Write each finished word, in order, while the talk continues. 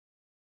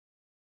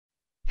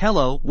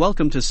Hello,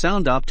 welcome to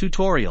Soundop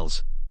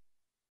tutorials.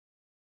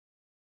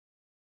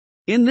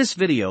 In this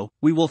video,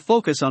 we will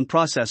focus on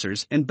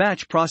processors and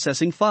batch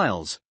processing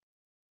files.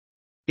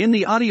 In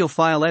the audio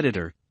file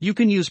editor, you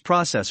can use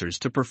processors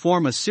to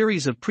perform a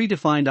series of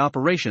predefined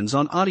operations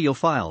on audio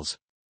files.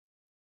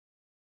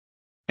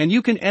 And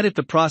you can edit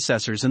the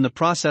processors in the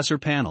processor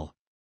panel.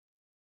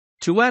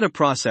 To add a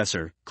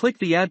processor, click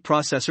the Add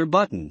Processor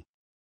button.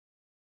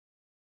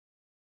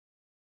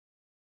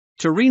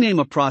 To rename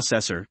a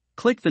processor,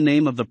 click the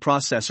name of the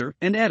processor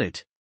and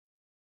edit.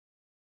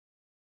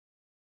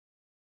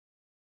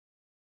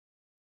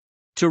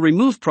 To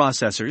remove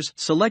processors,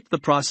 select the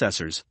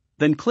processors,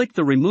 then click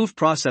the Remove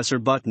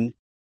Processor button.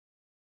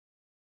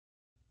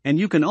 And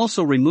you can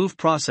also remove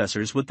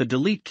processors with the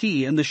Delete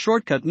key in the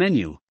shortcut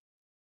menu.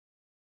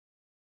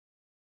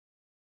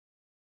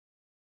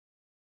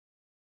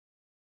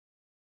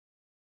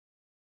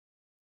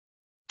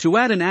 To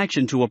add an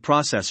action to a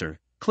processor,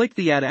 click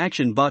the Add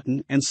Action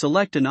button and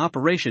select an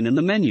operation in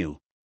the menu.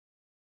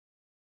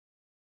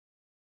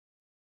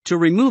 To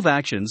remove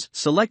actions,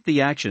 select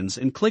the actions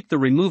and click the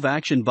Remove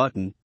Action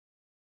button.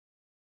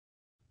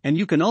 And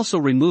you can also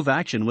remove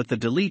action with the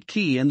Delete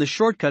key in the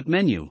shortcut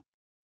menu.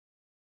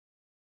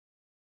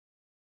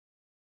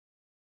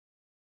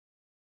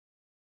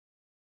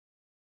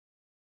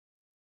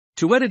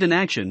 To edit an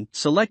action,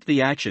 select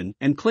the action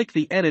and click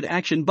the Edit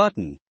Action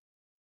button.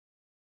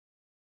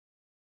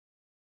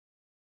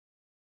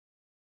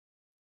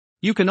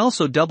 You can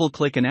also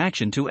double-click an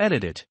action to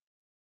edit it.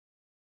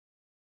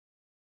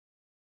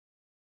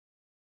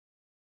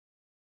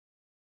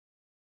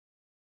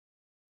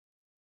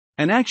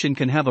 An action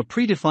can have a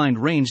predefined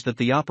range that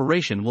the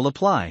operation will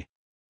apply.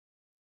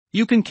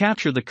 You can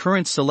capture the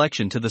current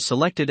selection to the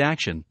selected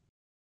action.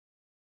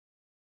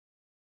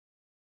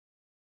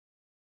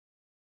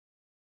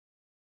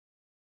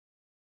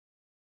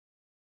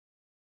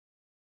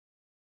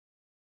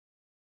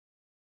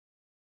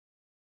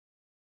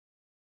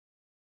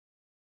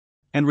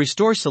 And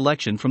restore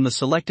selection from the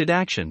selected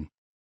action.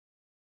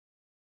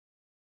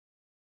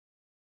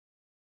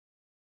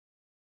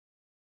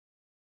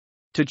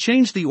 To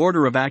change the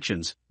order of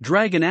actions,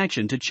 drag an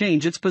action to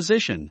change its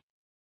position.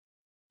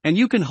 And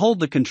you can hold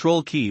the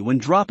Control key when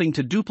dropping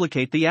to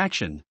duplicate the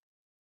action.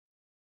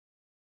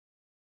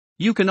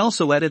 You can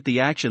also edit the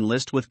action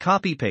list with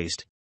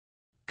copy-paste.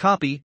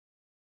 Copy,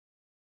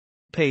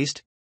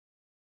 paste,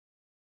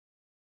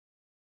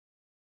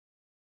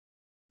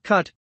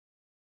 cut,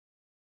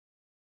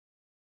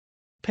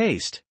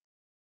 paste.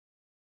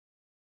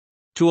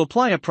 To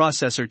apply a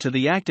processor to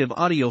the active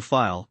audio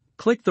file,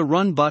 click the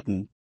Run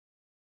button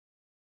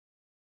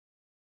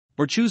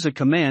or choose a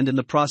command in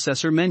the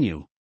processor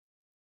menu.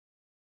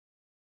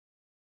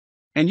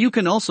 And you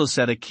can also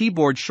set a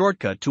keyboard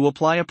shortcut to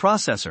apply a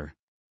processor.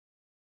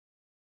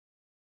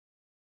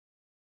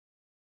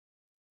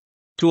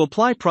 To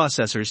apply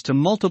processors to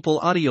multiple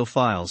audio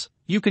files,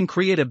 you can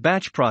create a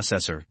batch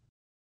processor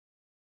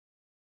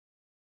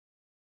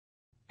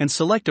and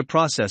select a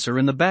processor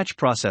in the batch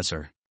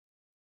processor.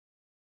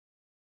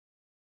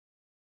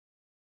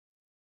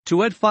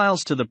 To add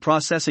files to the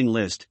processing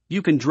list,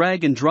 you can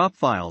drag and drop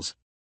files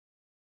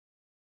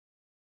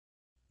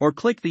or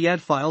click the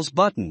Add Files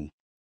button.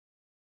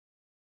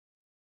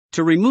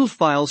 To remove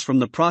files from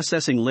the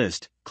processing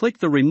list, click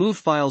the Remove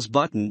Files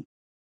button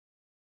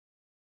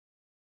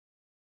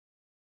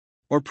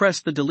or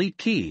press the Delete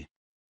key.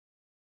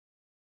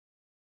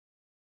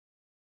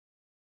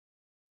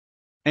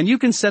 And you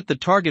can set the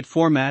target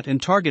format and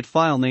target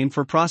file name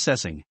for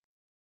processing.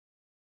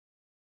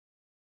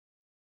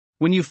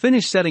 When you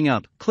finish setting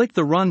up, click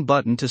the Run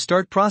button to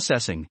start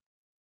processing.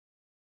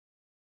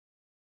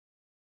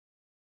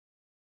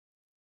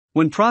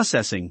 When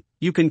processing,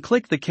 you can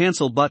click the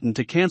Cancel button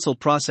to cancel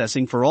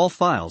processing for all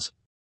files,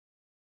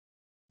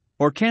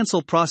 or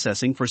cancel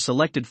processing for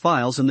selected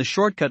files in the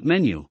shortcut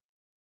menu.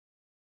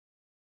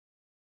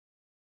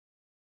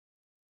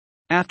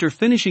 After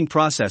finishing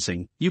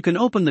processing, you can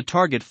open the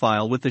target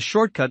file with the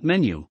shortcut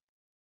menu.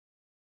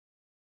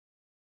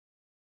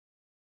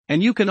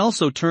 And you can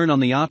also turn on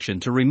the option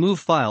to remove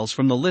files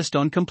from the list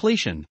on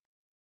completion.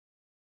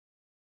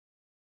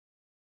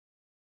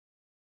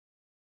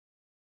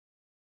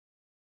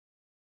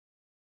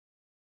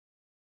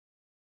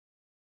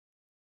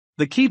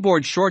 The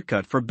keyboard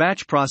shortcut for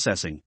batch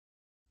processing.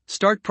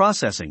 Start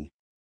processing.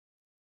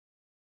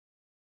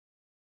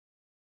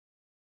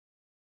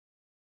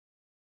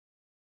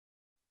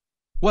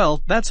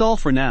 Well, that's all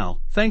for now.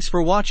 Thanks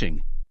for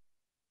watching.